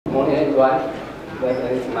everyone.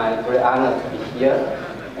 It is my great honor to be here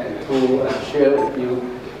and to share with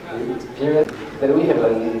you the experience that we have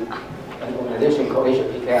an organization called Asia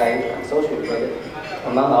PKI Consortium,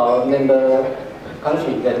 but among our member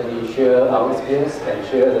countries that we share our experience and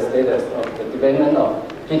share the status of the development of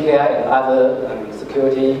PKI and other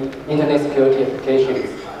internet security applications.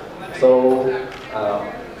 So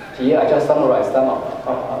here I just summarized some of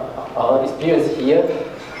our experience here.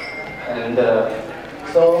 And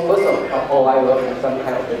so first of all, I work in some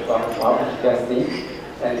kind of background about PKIC,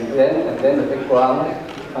 and then the background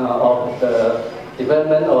of the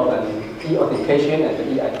development of an e-authentication and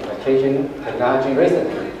the e-identification technology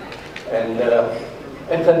recently. And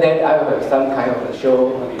after that, I will have some kind of a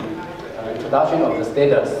show introduction of the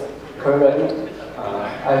status current.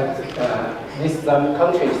 I list some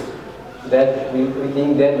countries that we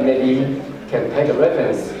think that maybe can take a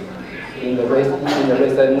reference in the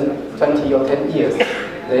recent 20 or 10 years.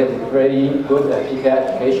 They have very good PKI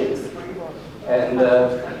applications. And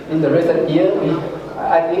in the recent year,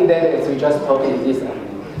 I think that as we just talked in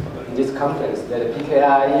this conference, that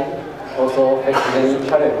PKI also has many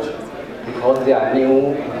challenges because there are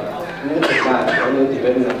new technology, new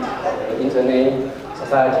development of the internet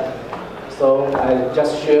society. So I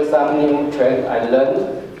just share some new trends I learned,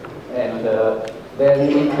 and then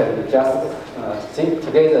we can just think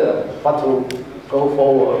together what to go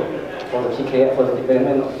forward for the PKI, for the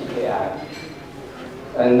development of PKI.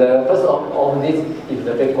 And first of all, this is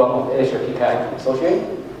the background of Asia PKI Consortium.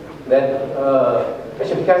 That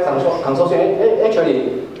Asia PKI Consortium actually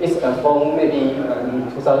is formed maybe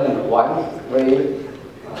in 2001, very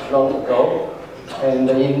long ago. And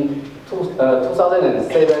in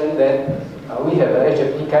 2007, then we have an Asia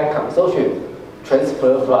PKI Consortium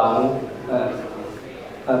transfer from,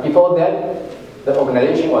 before that, the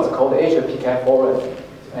organization was called the Asia PKI Forum.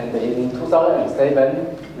 And in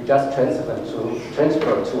 2007, we just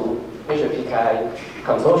transferred to Asia PKI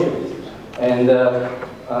Consortium. And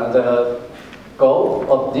the goal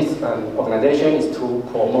of this organization is to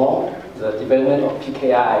promote the development of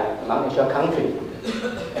PKI among Asian countries.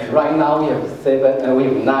 And right now we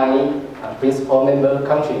have 9 principal member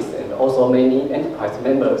countries and also many enterprise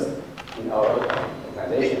members in our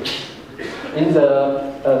organization. In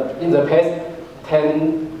the past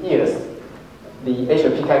 10 years, the Asia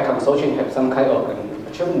PKI Consortium have some kind of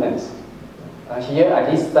achievements. Here I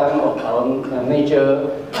list some of our major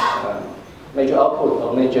output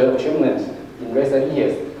or major achievements in recent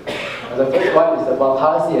years. The first one is about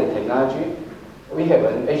policy and technology. We have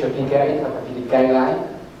an Asia PKI interoperability guideline,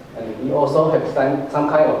 and we also have some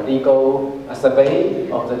kind of legal survey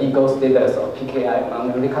of the legal status of PKI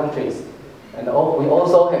among many countries. And we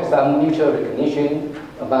also have some mutual recognition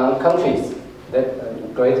among countries that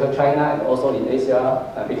in Greater China and also in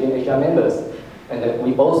Asia, between Asia members. And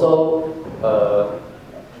we also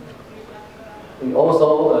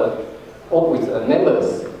work with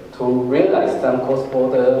members to realize some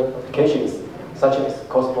cross-border applications, such as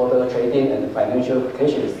cross-border trading and financial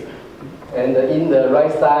applications. And in the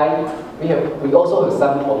right side, we also have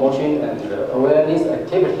some promotion and awareness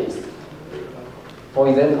activities. For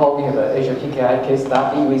example, we have an Asia PKI case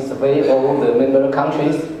study. We survey all the member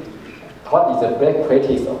countries. What is the best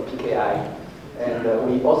practice of PKI? And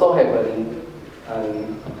we also have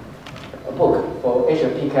a book for Asia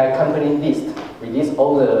PKI company list. We list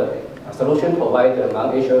all the solution provided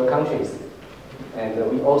among Asia countries. And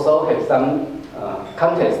we also have some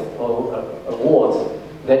contests or awards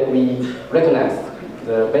that we recognize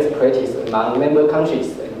the best practice among member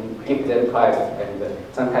countries and give them prize and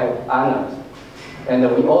some kind of honors. And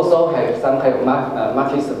we also have some kind of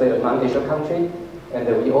market survey among Asian countries. And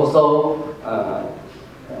we also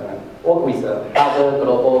work with other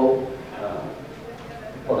global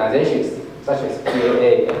organizations such as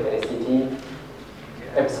PKIA, ACT,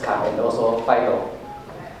 EPSCA, and also FIDO.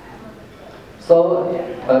 So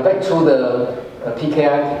back to the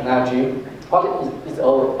PKI technology. What it's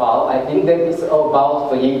all about? I think that it's all about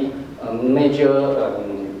 3 major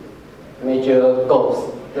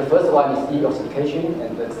goals. The first one is e-authentication,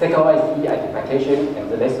 and the second one is e-identification, and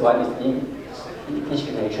the next one is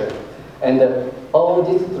e-signature. And all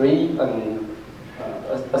these 3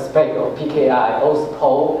 aspects of PKI also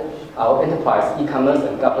support our enterprise, e-commerce,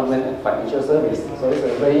 and government and financial service. So it's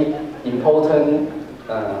a very important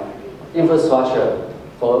infrastructure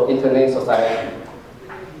for internet society.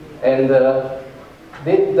 And there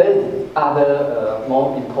is other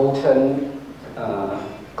more important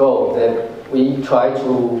goal that we try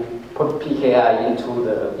to put PKI into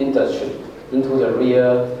the industry, into the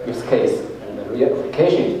real use case and the real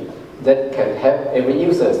application that can help every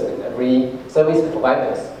users and every service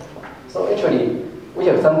providers. So actually, we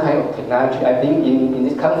have some kind of technology. I think in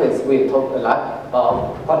this conference we talk a lot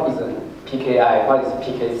about what is a PKI, what is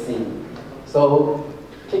PKC. So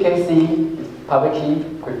PKC is public key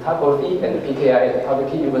cryptography and PKI is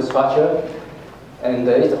public key infrastructure. And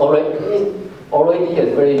it's already a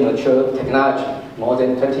very mature technology, more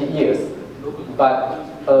than 20 years. But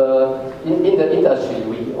in the industry,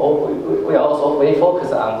 we are also very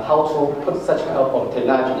focused on how to put such kind of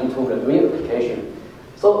technology into the real application.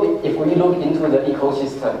 So if we look into the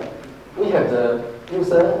ecosystem, we have the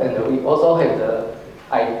user and we also have the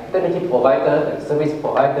identity provider and service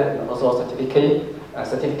provider and also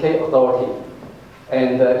certificate authority.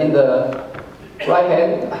 And in the right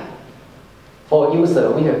hand, for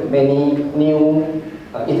user, we have many new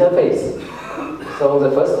interface. So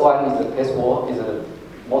the first one is the password, is the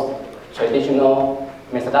most traditional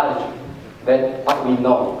methodology that what we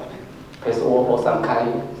know, password or some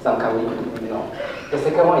kind we know. The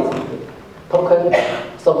second one is token,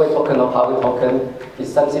 software token or hardware token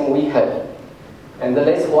is something we have. And the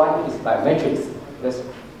last one is biometrics. That's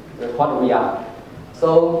what we are.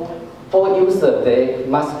 So for user, they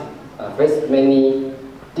must face many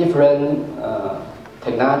different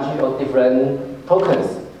technology or different tokens.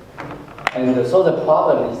 And so the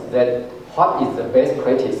problem is that what is the best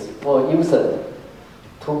practice for user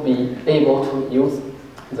to be able to use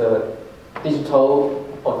the digital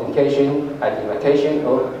authentication, identification,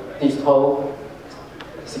 or digital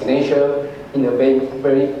signature in a very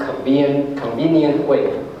convenient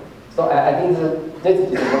way. So I think this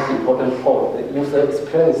is the most important point, the user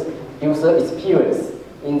experience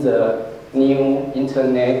in the new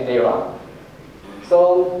internet era.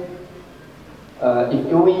 So if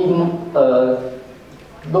we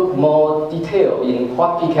look more detail in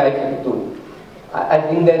what PKI can do, I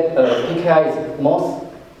think that PKI is most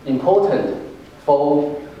important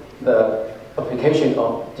for the application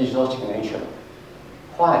of digital signature.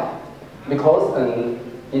 Why? Because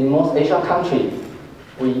in most Asian countries,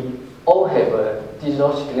 we all have a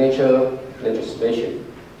digital signature legislation.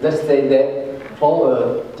 Let's say that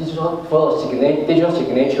for digital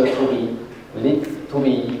signature to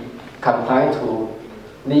be compliant to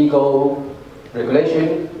legal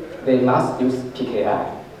regulation, they must use PKI.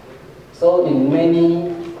 So in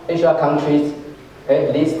many Asian countries,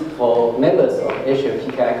 at least for members of Asia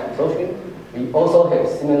PKI Consortium, we also have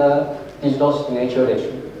similar digital signature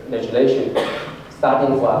legislation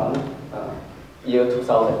starting from year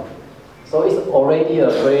 2000. So it's already a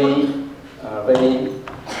very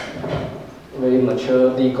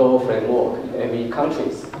mature legal framework in every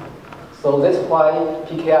country. So that's why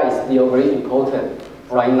PKI is still very important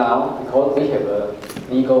right now, because we have a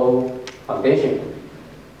legal foundation.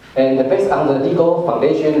 And based on the legal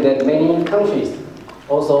foundation, that many countries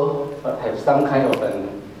also have some kind of a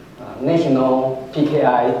national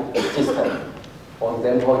PKI system. For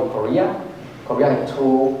example, in Korea has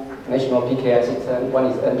two national PKI systems. One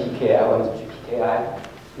is NPKI, one is GPKI.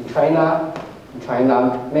 In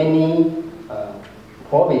China, many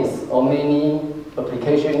provinces or many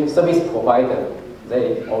application service providers,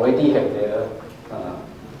 they already have their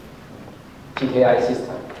PKI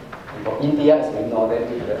system. And for India, as we know, that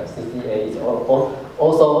the CCA is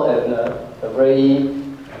also a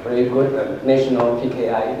very good national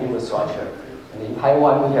PKI infrastructure. And in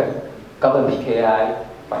Taiwan, we have government PKI,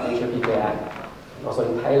 financial PKI. Also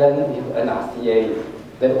in Thailand, we have NRCA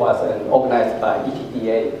that was organized by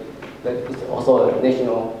ETDA. That is also a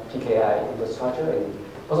national PKI infrastructure. And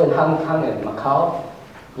also in Hong Kong and Macau.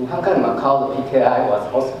 In Hong Kong and Macau, the PKI was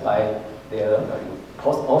hosted by their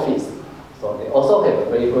post office. So they also have a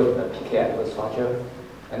very good PKI infrastructure.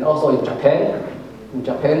 And also in Japan,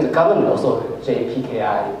 the government also has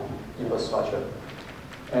JPKI infrastructure.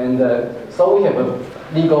 And so we have a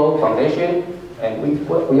legal foundation, and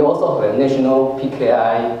we also have a national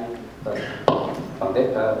PKI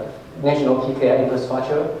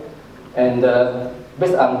infrastructure. And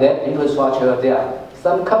based on that infrastructure, there are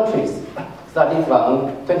some countries, starting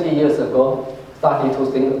from 20 years ago, starting to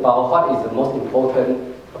think about what is the most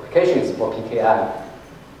important applications for PKI.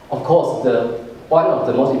 Of course, one of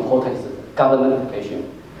the most important is government application.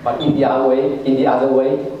 But in the other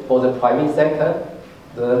way, for the private sector,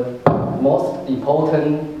 the most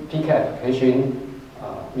important PKI application,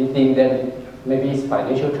 we think that maybe is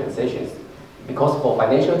financial transactions. Because for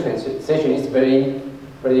financial transactions, it's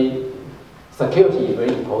security is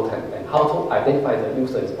very important, and how to identify the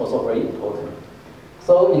user is also very important.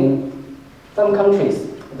 So in some countries,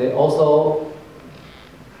 they also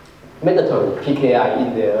mandatory PKI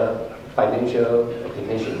in their financial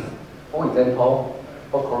applications. For example,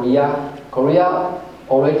 for Korea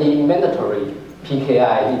already mandatory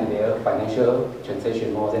PKI in their financial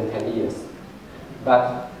transaction more than 10 years.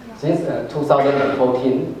 But since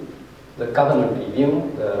 2014, the government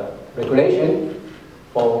reviewed the regulation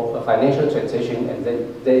for a financial transaction, and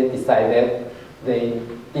then they decided they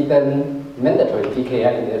didn't mandatory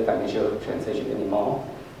PKI in their financial transaction anymore.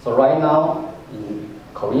 So right now in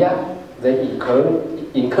Korea, they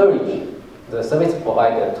encourage the service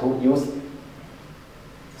provider to use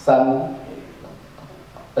some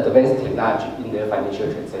advanced technology in their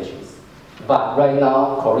financial transactions. But right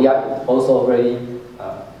now, Korea is also very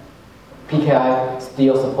PKI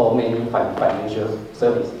still support many financial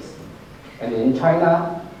services. And in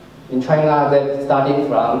China, that starting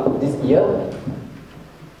from this year,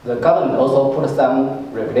 the government also put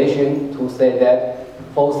some regulation to say that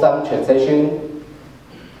for some transaction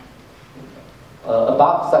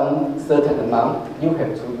above some certain amount, you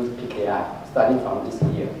have to use PKI starting from this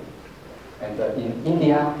year. And in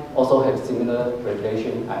India also have similar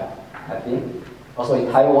regulation, I think. Also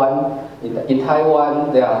in Taiwan, in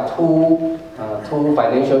Taiwan there are two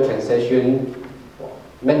financial transaction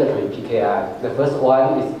mandatory PKI. The first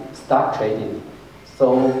one is stock trading.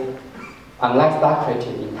 So online stock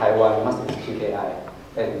trading in Taiwan must use PKI.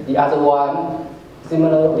 And the other one,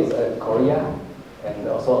 similar with Korea, and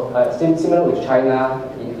also similar with China,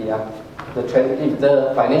 India. If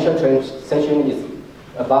the financial transaction is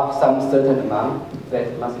above some certain amount,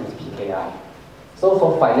 that must use PKI. So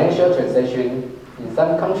for financial transaction, in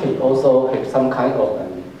some countries also have some kind of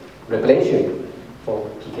regulation for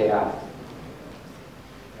PKI.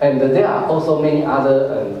 And there are also many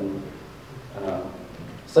other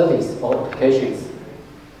service or applications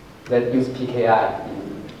that use PKI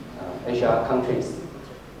in Asia countries.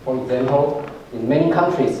 For example, in many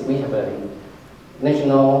countries we have a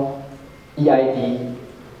national EID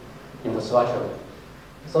infrastructure.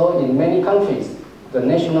 So in many countries, the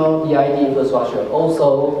national EID infrastructure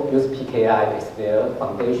also use PKI as their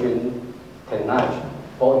foundation technology.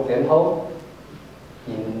 For example,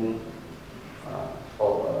 in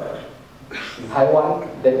Taiwan,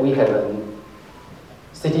 that we have a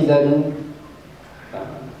citizen,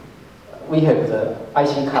 we have the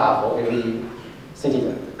IC card for every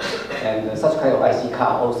citizen, and such kind of IC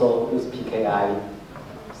card also use PKI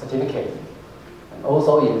certificate. And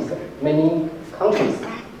also in many countries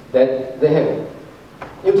that they have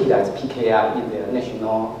utilized PKI in their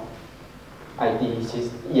national ID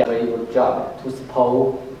system. Yeah, very good job to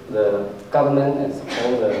support the government and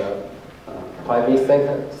support the private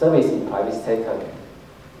sector, service in private sector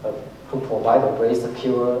to provide a very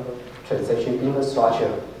secure transaction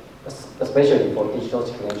infrastructure, especially for digital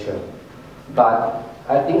signature. But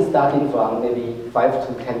I think starting from maybe 5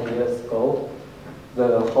 to 10 years ago,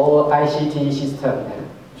 the whole ICT system has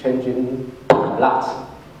changing a lot.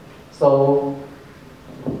 So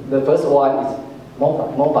the first one is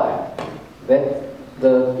mobile. That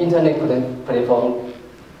the internet platform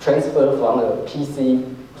transfer from a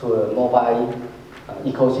PC to a mobile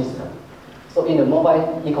ecosystem. So in the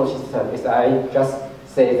mobile ecosystem, as I just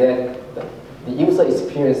say that the user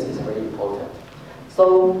experience is very important.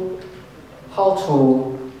 So how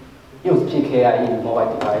to use PKI in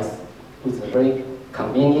mobile device is a very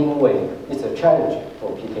convenient way. It's a challenge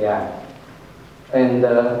for PKI. And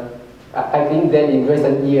I think that in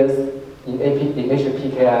recent years, in Asia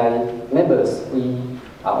PKI members, we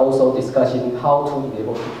are also discussing how to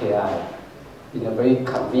enable PKI in a very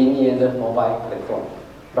convenient mobile platform.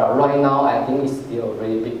 But right now, I think it's still a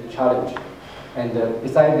very big challenge. And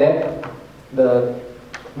besides that, the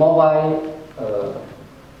mobile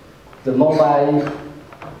device,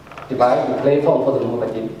 the platform for the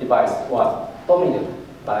mobile device was dominated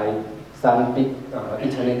by some big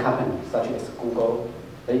internet companies such as Google,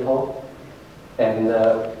 Apple, and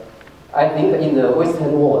I think in the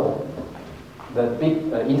Western world, the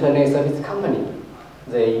big internet service company,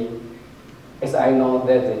 they, as I know,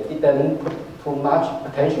 that they didn't put too much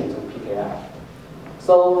attention to PKI.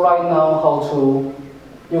 So right now, how to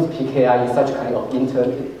use PKI in such kind of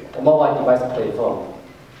mobile device platform,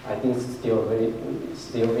 I think it's still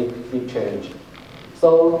big change.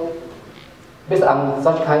 So based on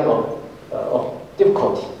such kind of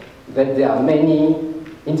difficulty, that there are many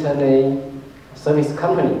internet service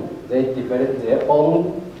companies, they develop their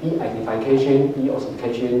own e-identification,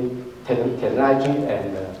 e-authentication technology,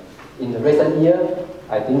 and in the recent year,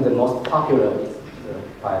 I think the most popular is the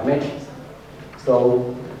biometrics.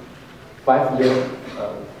 So 5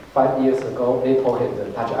 years ago, Apple had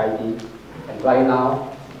the Touch ID, and right now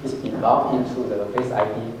it's evolved into the Face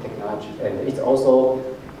ID technology, and it's also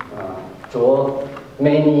draw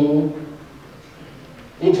many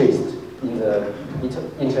interest in the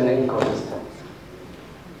internet ecosystem.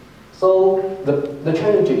 So the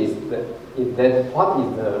challenge is that what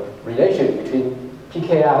is the relation between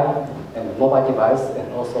PKI and mobile device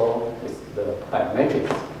and also with the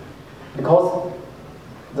biometrics. Because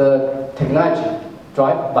the technology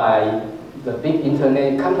driven by the big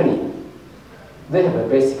internet company, they have a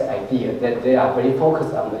basic idea that they are very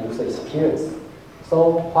focused on the user experience.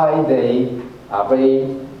 So while they are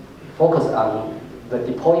very focused on the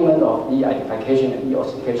deployment of e-identification and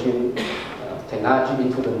e-authentication technology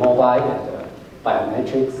into the mobile and the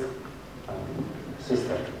biometrics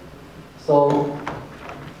system. So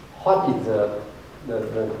what is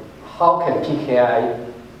how can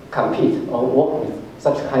PKI compete or work with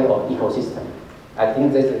such kind of ecosystem? I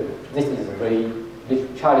think this is a very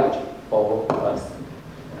big challenge for us.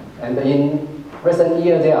 And in recent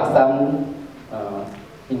years, there are some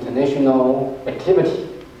international activity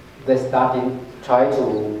that try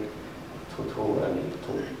to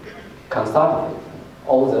consolidate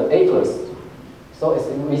all the efforts. So as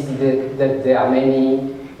we see that there are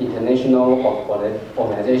many international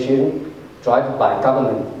organizations driven by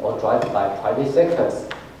government or driven by private sectors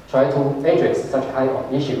try to address such kind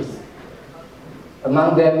of issues.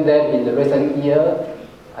 Among them, that in the recent year,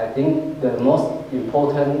 I think the most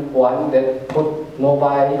important one that put mobile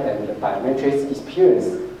and the biometrics experience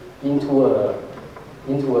into a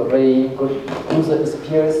very good user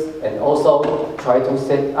experience and also try to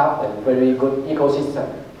set up a very good ecosystem.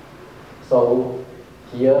 So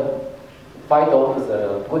here, FIDO is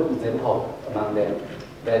a good example among them.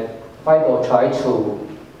 That FIDO try to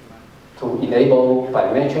enable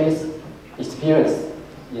biometrics experience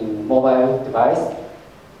in mobile device,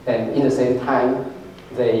 and in the same time,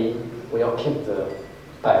 they will keep the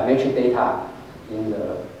biometric data in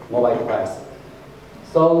the mobile device.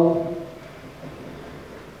 So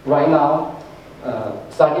right now,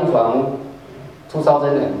 starting from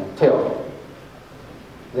 2012,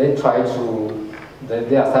 they try to,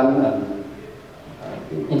 there are some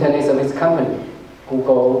internet service company,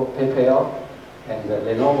 Google, PayPal, and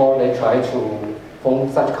Lenovo, they try to form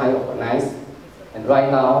such kind of alliance. And right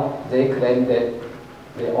now, they claim that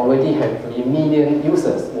they already have 3 million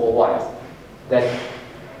users worldwide that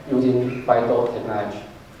using FIDO technology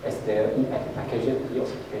as their e-identification,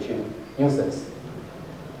 e-authentication users.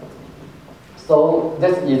 So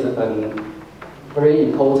that is a very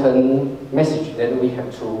important message that we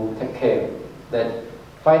have to take care, that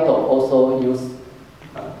FIDO also use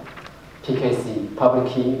PKC,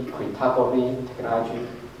 public key cryptography technology,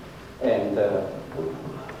 and the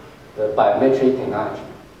biometric technology.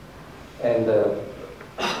 And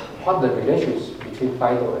what the relationship between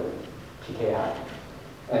FIDO and PKI.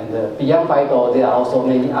 And beyond FIDO, there are also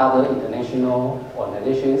many other international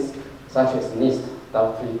organizations, such as NIST,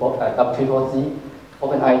 W3C,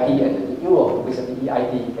 OpenID, and in Europe with the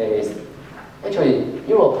EID. Actually,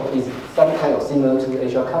 Europe is some kind of similar to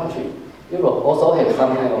Asia country. Europe also has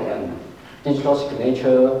some kind of digital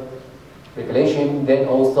signature regulation that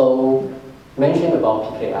also mentioned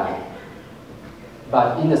about PKI.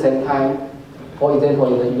 But in the same time, for example,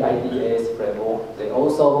 in the EIDAS framework, they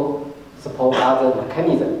also support other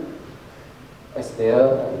mechanisms as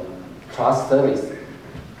their trust service.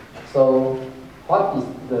 So what is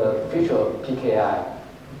the future of PKI?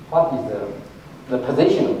 What is the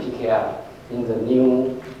position of PKI in the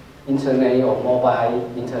new internet or mobile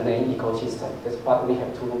internet ecosystem? That's what we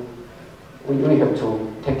have to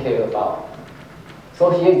take care about. So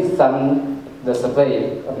here is the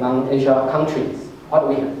survey among Asia countries. What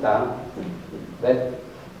we have done. That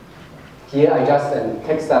here I just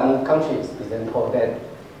take some countries example that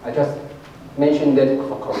I just mentioned that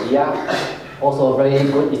for Korea, also a very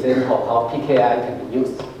good example of how PKI can be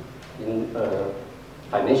used in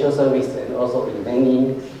financial service and also in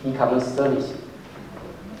many e-commerce services.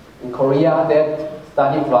 In Korea, that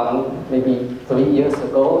starting from maybe 3 years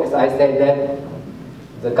ago, as I said, that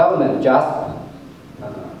the government just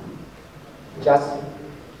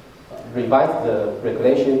revised the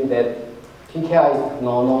regulation that PKI is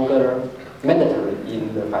no longer mandatory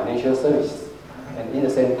in the financial service. And in the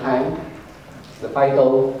same time, the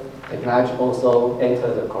FIDO technology also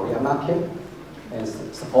entered the Korean market and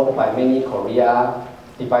supported by many Korea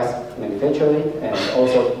device manufacturing and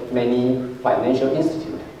also many financial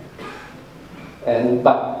institutes.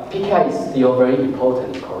 But PKI is still very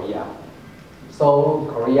important in Korea. So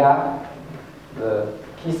Korea, the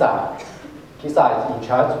KISA is in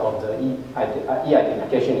charge of the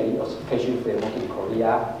e-identification and e-authentication framework in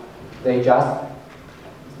Korea. They just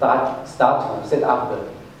start to set up the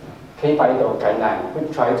K-FIDO guideline,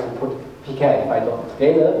 which try to put PKI and FIDO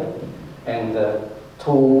together and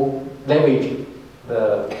to leverage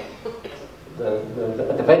the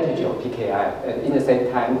advantage of PKI, and in the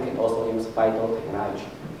same time can also use FIDO technology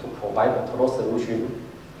to provide a total solution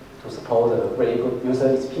to support a very good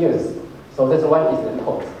user experience. So that's one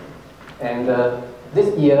example. And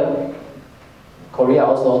this year, Korea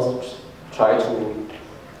also try to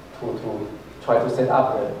set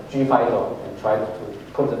up the G-FIDO and try to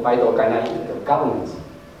put the FIDO guideline into the government.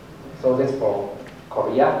 So that's for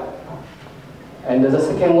Korea. And the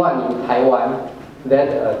second one in Taiwan, that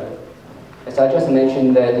as I just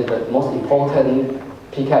mentioned, that is the most important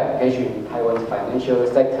PKI application in Taiwan's financial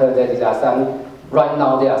sector. That is right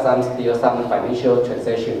now there are still some financial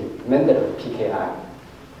transaction mandated PKI.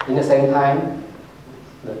 In the same time,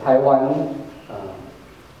 the Taiwan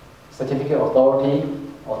Certificate Authority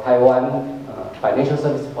or Taiwan Financial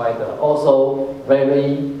Service Provider also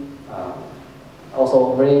very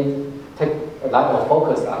take a lot of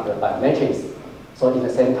focus on the biometrics. So in the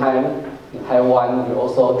same time, in Taiwan, we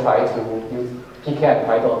also try to use PKI and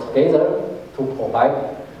FIDO together to provide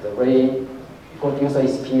the very good user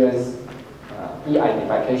experience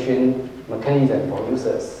e-identification mechanism for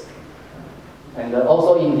users. And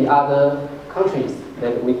also in the other countries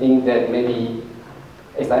that we think that maybe,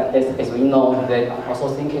 as we know, they are also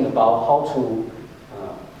thinking about how to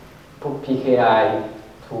put PKI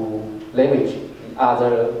to leverage the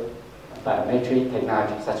other biometric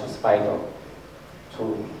technology such as FIDO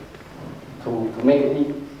to make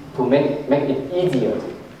it easier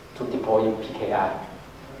to deploy PKI.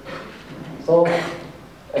 So,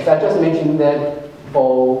 as I just mentioned that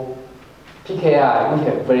for PKI, we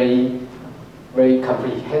have very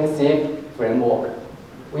comprehensive framework.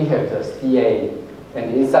 We have the CA,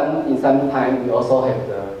 and in some time we also have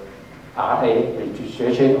the RA,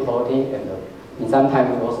 Registration Authority, and in some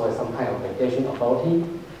time we also have some kind of validation authority,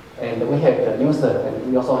 and we have the user, and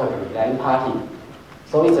we also have the relying party.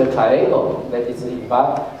 So it's a triangle that is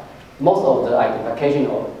involved. Most of the identification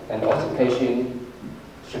and authentication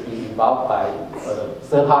should be involved by a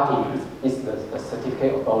third party, is the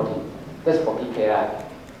certificate authority. That's for PKI.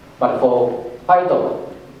 But for FIDO,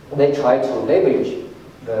 they try to leverage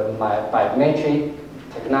the biometric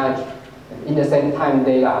technology. And in the same time,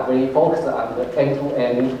 they are very focused on the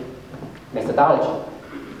end-to-end methodology.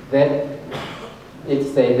 That it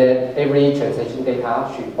says that every transaction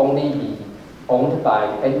data should only be owned by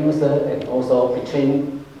end user and also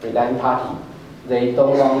between relying party. They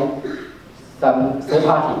don't want some third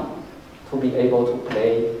party to be able to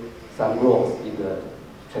play some roles in the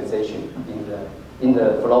transaction, in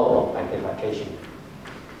the flow of identification.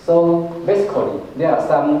 So basically, there are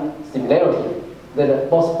some similarities that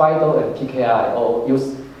both FIDO and PKI all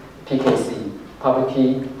use PKC, public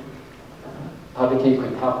key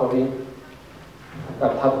cryptography,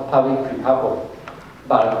 but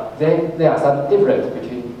there are some differences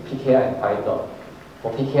between PKI and FIDO.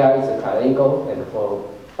 For PKI, it's a triangle, and for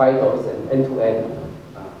FIDO, it's an end-to-end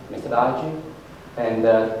methodology. And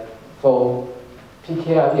for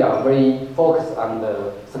PKI, we are very focused on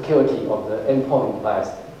the security of the endpoint device,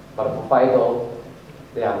 but for FIDO,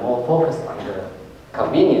 they are more focused on the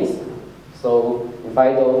convenience. So in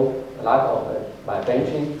FIDO, a lot of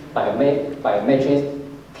biometric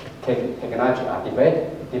technology are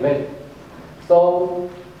developed. So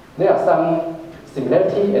there are some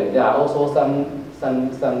similarity, and there are also some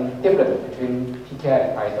difference between PKI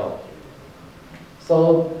and FIDO.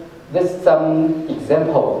 So there's some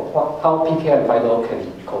example of how PKI and FIDO can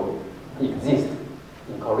coexist.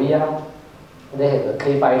 In Korea, they have the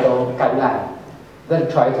K-FIDO guideline that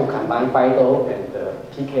try to combine FIDO and the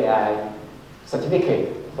PKI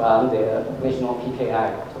certificate from their national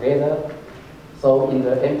PKI together. So in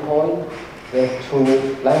the endpoint, there are two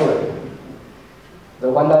libraries. The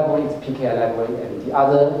one library is PKI library, and the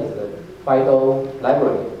other is the FIDO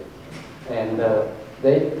library. And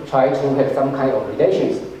they try to have some kind of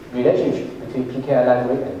relationship between PKI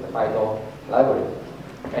library and the FIDO library.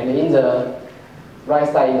 And in the right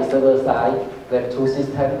side, in the server side, there are two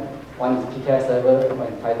systems. One is PKI server and one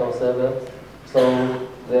is FIDO server. So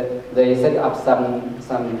they set up some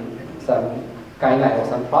guideline or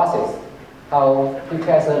some process how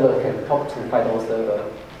PKI server can talk to FIDO server.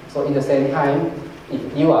 So in the same time, if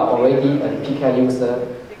you are already a PKI user,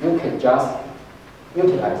 you can just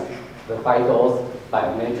utilize the FIDO's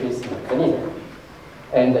biometrics mechanism.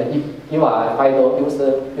 And if you are a FIDO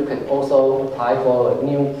user, you can also apply for a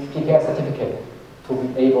new PKI certificate to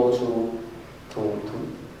be able to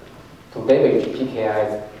leverage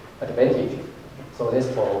PKI's advantage. So that's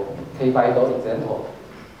for K-FIDO example.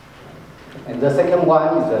 And the second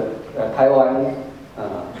one is the Taiwan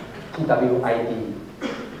TWID.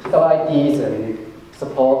 TWID is a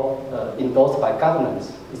support endorsed by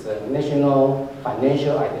government. It's a national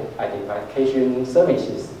financial identification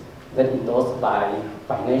services that endorsed by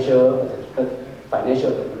financial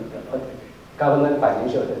government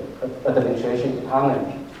financial administration department,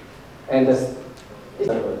 and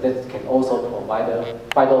that can also provide a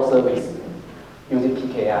FIDO service using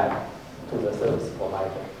PKI to the service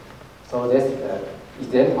provider. So that's the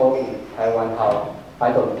example in Taiwan how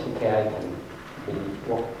FIDO and PKI can really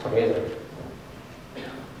work together.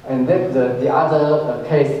 And then the other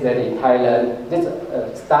case that in Thailand, this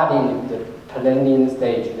starting the planning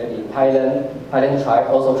stage, that in Thailand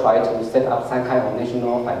also try to set up some kind of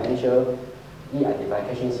national financial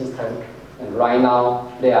e-identification system. And right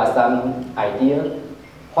now, there are some idea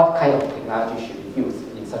what kind of technology should be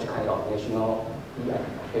used in such kind of national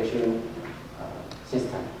e-identification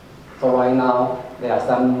system. So right now, there are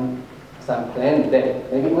some plans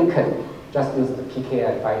that maybe we can just use the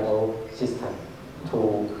PKI FIDO system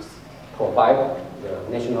to provide the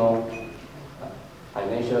national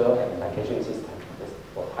financial identification system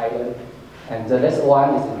for Thailand. And the next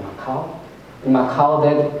one is in Macau. In Macau,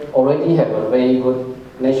 they already have a very good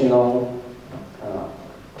national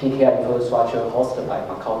PKI infrastructure hosted by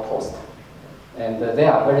Macau Post. And they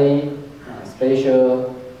are very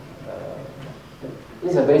special,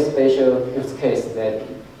 it's a very special use case that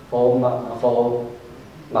for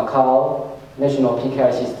Macau national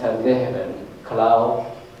PKI system, they have a cloud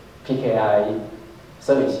PKI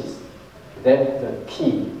services. That the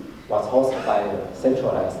key was hosted by the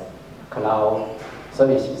centralized cloud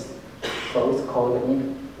services. So it's called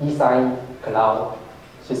the e-sign cloud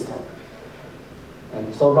system.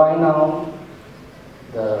 And so right now,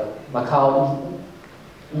 the Macau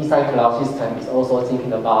e-sign cloud system is also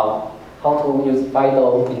thinking about how to use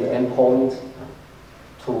FIDO in the endpoint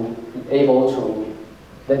to be able to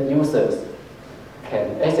let users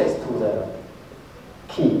can access to the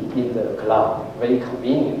key in the cloud, very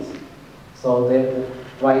convenient. So that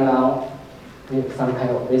right now, we have some kind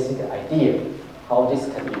of basic idea how this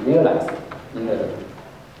can be realized in the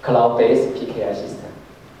cloud-based PKI system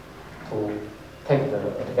to take the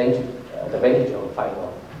advantage of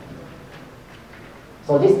FIDO.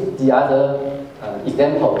 So this is the other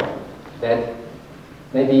example that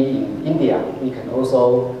maybe in India, we can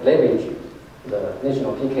also leverage the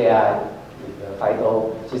national PKI with the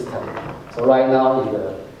FIDO system. So right now in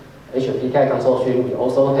the Asia PKI consortium, we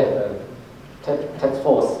also have a task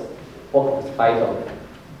force work with FIDO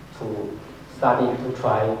to study, to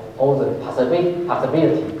try all the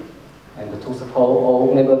possibility and to support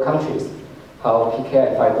all member countries how PKI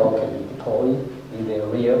and FIDO can be deployed in their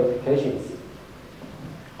real applications.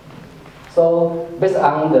 So based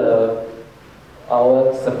on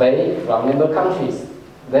our survey from member countries,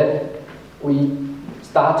 that we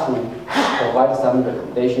start to provide some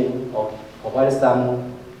recommendation or provide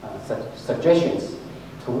some suggestions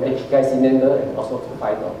to APKIC member and also to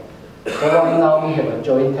FIDO. So right now we have a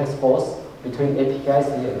joint task force between APKIC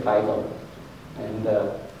and FIDO. And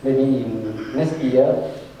maybe in next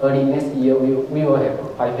year, early next year, we will have a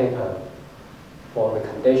white paper for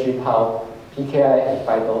recommendation how PKI and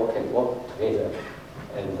FIDO can work together.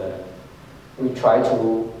 And we try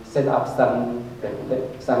to set up some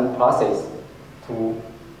process to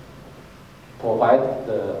provide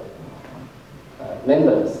the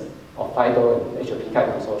members of FIDO and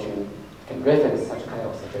HPKI consortium can reference such kind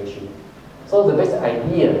of situation. So the best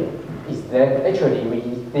idea is that actually we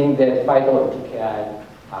think that FIDO and PKI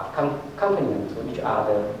are complement to each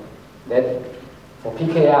other. That for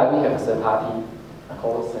PKI we have a third party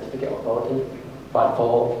called certificate authority, but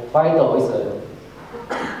for FIDO it's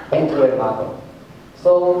a end-to-end model.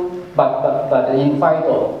 So, but in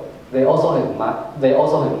FIDO they also have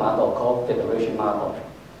a model called federation model.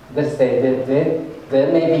 Let's say that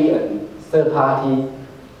there may be a third-party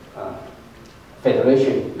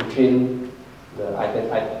federation between the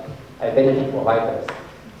identity providers.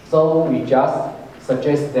 So we just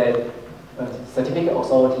suggest that a certificate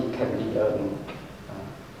authority can be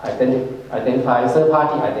third-party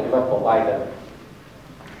identifier provider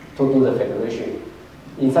to do the federation.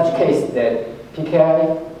 In such case, that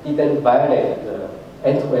PKI didn't violate the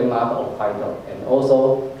end-to-end model of FIDO, and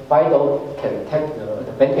also FIDO can take the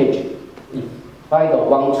advantage if FIDO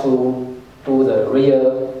want to do the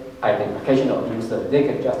real identification of user. They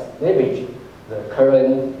can just leverage the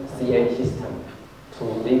current CA system to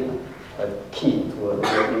link a key to a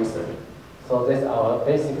real user. So that's our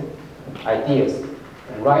basic ideas.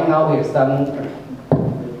 And right now we have some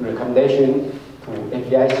recommendation to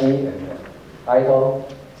APIC and FIDO.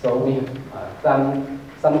 So we have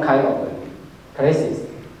some kind of cases.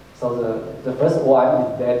 So the first one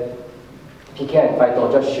is that PKI and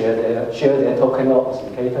FIDO just share their token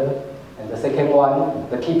authenticator, and the second one,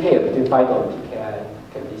 the key pair between FIDO and PKI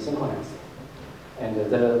can be synchronized. And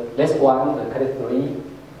the next one, the case 3,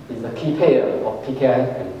 is a key pair of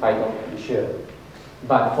PKI and FIDO to be shared.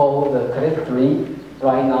 But for the Collective 3,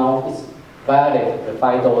 right now it's violate the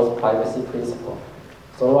FIDO's privacy principle.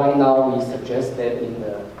 So right now we suggest that in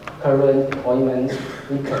the current deployment,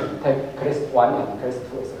 we can take Collective 1 and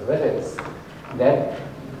Collective 2 as a reference.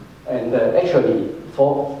 Actually,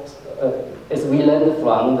 as we learned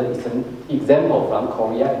from the example from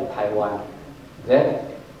Korea and Taiwan, that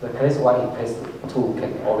the Collective 1 and Collective 2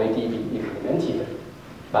 can already be implemented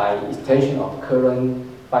by extension of current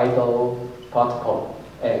FIDO protocol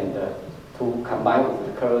and to combine with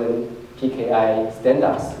the current PKI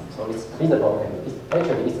standards. So it's feasible and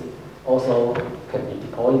it's also can be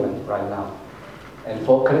deployment right now. And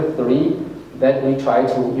for Collective 3, that we try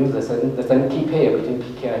to use the same key pair between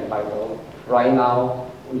PKI and FIDO. Right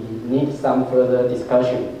now, we need some further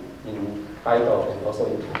discussion in FIDO and also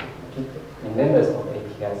in members of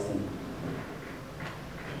APIC.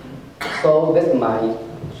 So that's my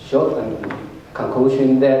short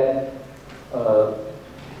conclusion that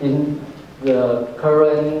in the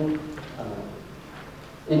current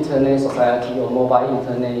internet society or mobile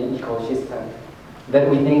internet ecosystem, that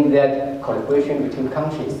we think that collaboration between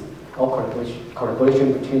countries or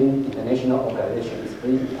collaboration between international organizations is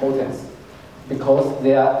very important because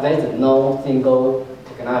there is no single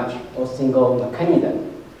technology or single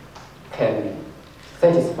mechanism can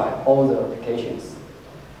satisfy all the applications.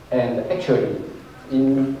 And actually,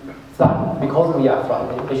 because we are from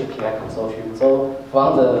the PKI consortium, so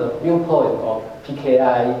from the viewpoint of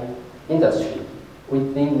PKI industry, we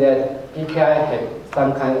think that PKI has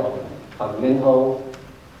some kind of fundamental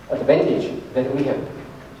advantage that we have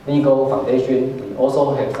legal foundation. We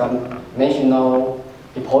also have some national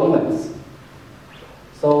deployments.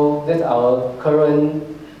 So that's our current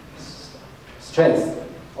strength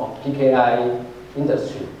of PKI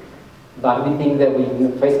industry. But we think that we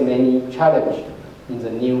will face many challenges in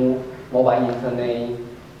the new mobile internet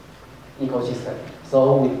ecosystem.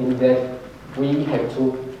 So we think that we have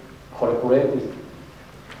to collaborate with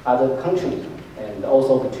other countries and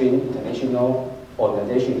also between international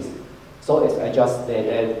organizations. So as I just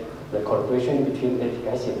said, the collaboration between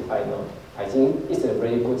APIC and FIDO, I think is a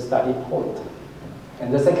very good starting point.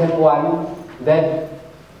 And the second one, that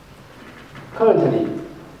currently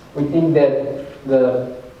we think that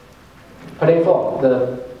the platform,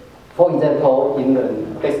 for example, in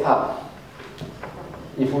the desktop,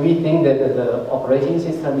 if we think that the operating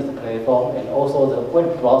system is a platform and also the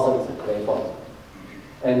web browser is a platform,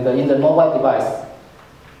 and in the mobile device,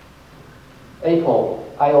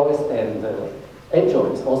 Apple, iOS, and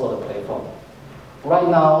Android is also the platform. Right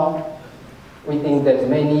now, we think that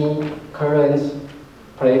many current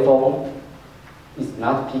platform is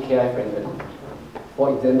not PKI friendly.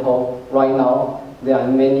 For example, right now, there are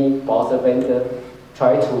many browser vendors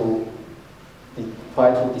try to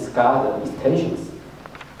discard the extensions.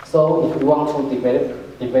 So if we want to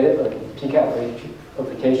develop a PKI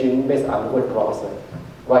application based on web browser,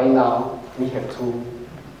 right now we have to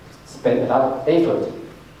spend a lot of effort,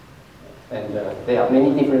 and there are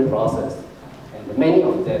many different browsers, and many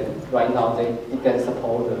of them right now they can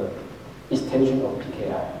support the extension of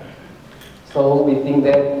PKI. So we think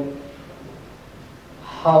that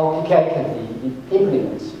how PKI can be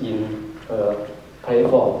implemented in a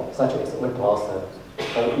platform such as web browser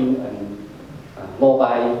or in a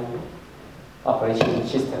mobile operation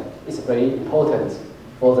system is very important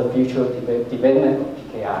for the future development of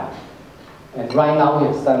PKI. And right now we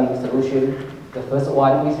have some solutions. The first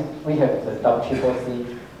one, we have the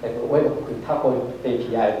CCC and the web query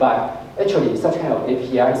API, but actually such kind of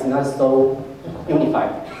API is not so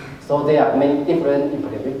unified. So there are many different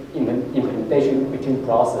implementations between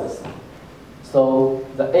browsers. So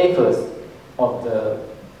the efforts of the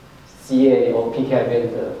CA or PKI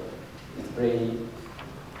vendor is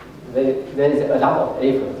there is a lot of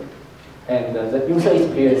effort, and the user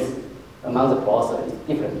experience among the browsers is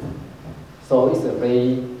different. So it's a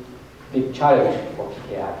very big challenge for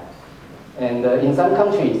PKI. And in some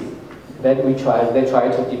countries that they try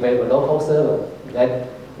to develop a local server that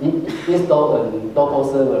install a local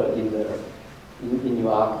server in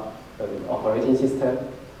your operating system,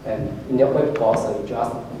 and in your web browser you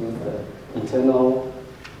just use the internal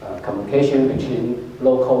communication between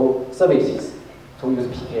local services to use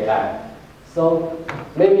PKI. So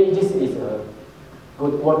maybe this is a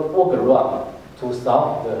good workaround to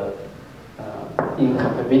solve the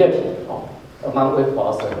incompatibility among web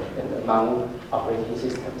browsers and among operating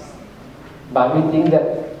systems. But we think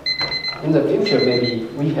that in the future, maybe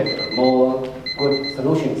we have more good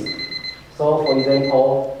solutions. So for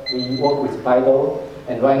example, we work with FIDO,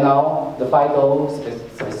 and right now the FIDO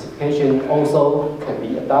specification also can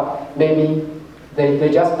be adopted. Maybe they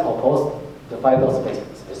just proposed the FIDO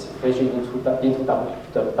specification into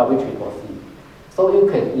the W3C. So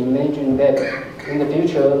you can imagine that in the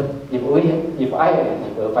future, if I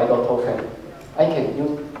have a FIDO token, I can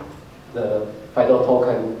use the FIDO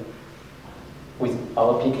token with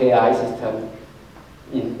our PKI system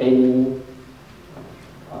in any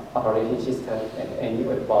operating system and any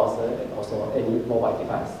web browser and also any mobile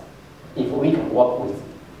device, if we can work with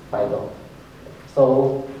FIDO.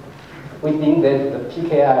 So we think that the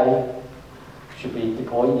PKI should be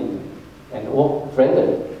deployed in and work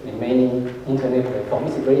friendly in many internet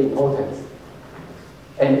platforms. It's very important.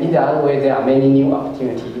 And in the other way, there are many new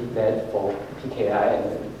opportunities that for PKI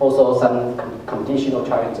and also some conditional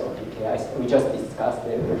challenges of PKIs. We just discussed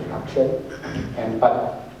the reduction,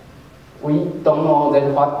 but we don't know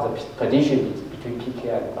then what the position is between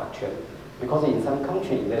PKI and blockchain, because in some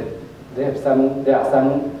countries there are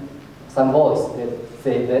some voice that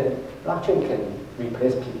say that blockchain can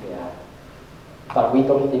replace PKI, but we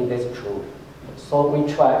don't think that's true. So we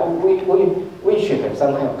should have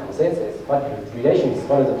some kind of consensus. What the relation is,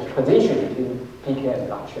 what is the position between PKI and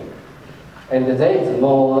blockchain, and there is a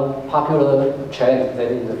more popular trend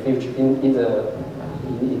that in the future in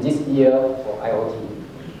this year for IoT.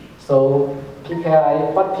 So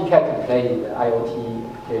what PKI can play in the IoT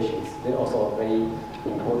applications, they're also a very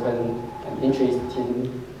important and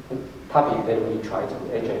interesting topic that we try to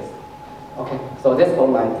address. Okay, so that's all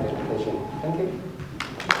my presentation. Thank you.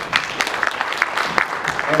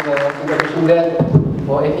 And in addition that,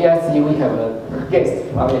 for APIC, we have a guest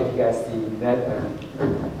from APIC that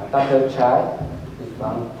Dr. Chai is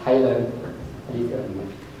from Thailand. He's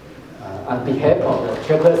on behalf of the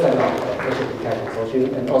chairperson of the Asian PKI Consortium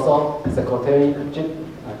and also Secretary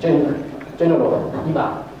General IBA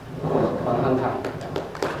from Hong Kong.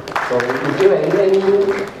 So if you have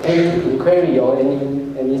any inquiry or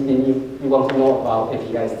anything you want to know about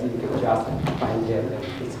APIC, you can just find them and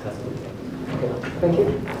discuss with them. Okay, thank you.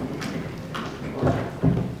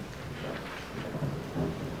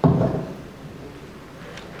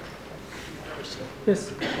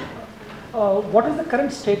 Yes. What is the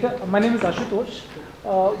current status? My name is Ashutosh.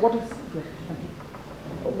 What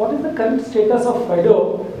is the current status of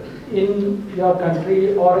FIDO in your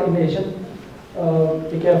country or in Asian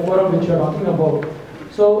PKI forum which you are talking about?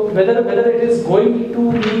 So whether it is going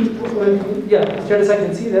to be, status I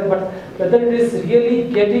can see there, but whether it is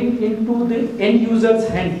really getting into the end user's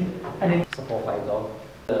hand and support FIDO,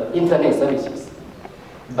 the internet services,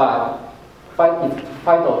 but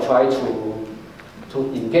FIDO try to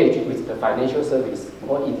engage with the financial service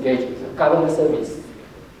or engage with the government service,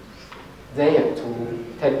 they have to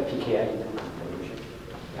take PKI into consideration.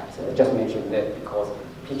 Yeah, so I just mentioned that because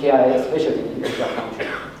PKI, especially in Asia countries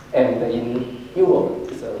and in Europe,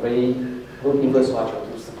 is a very good infrastructure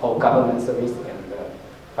to support government service and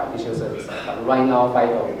financial service. But right now,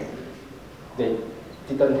 FIDO, they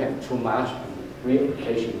didn't have too much real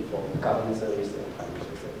application for government service and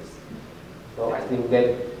financial service. So I think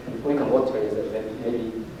that if we can work together, then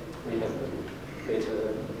maybe we have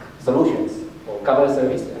better solutions for government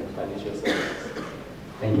service and financial services.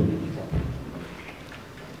 Thank you.